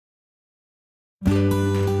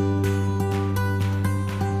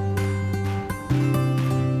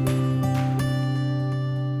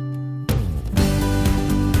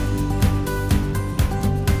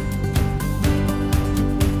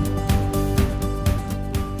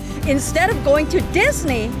Instead of going to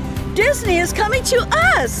Disney, Disney is coming to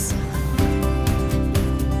us!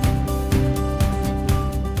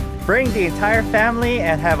 Bring the entire family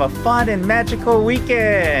and have a fun and magical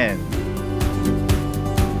weekend!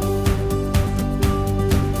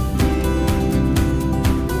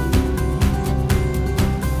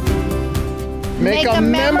 Make a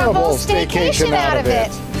memorable staycation out of it!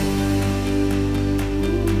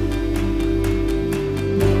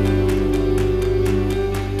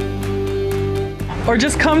 Or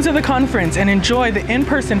just come to the conference and enjoy the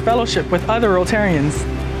in-person fellowship with other Rotarians.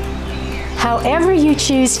 However you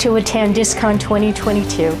choose to attend DISCON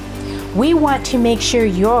 2022, we want to make sure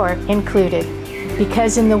you're included.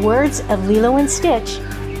 Because in the words of Lilo and Stitch,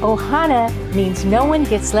 Ohana means no one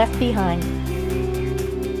gets left behind.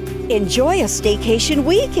 Enjoy a staycation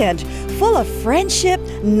weekend full of friendship,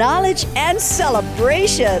 knowledge, and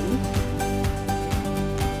celebration.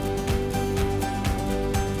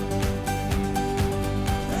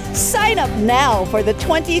 Sign up now for the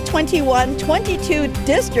 2021-22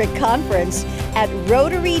 District Conference at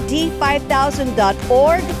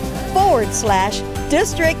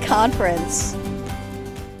rotaryd5000.org/District Conference.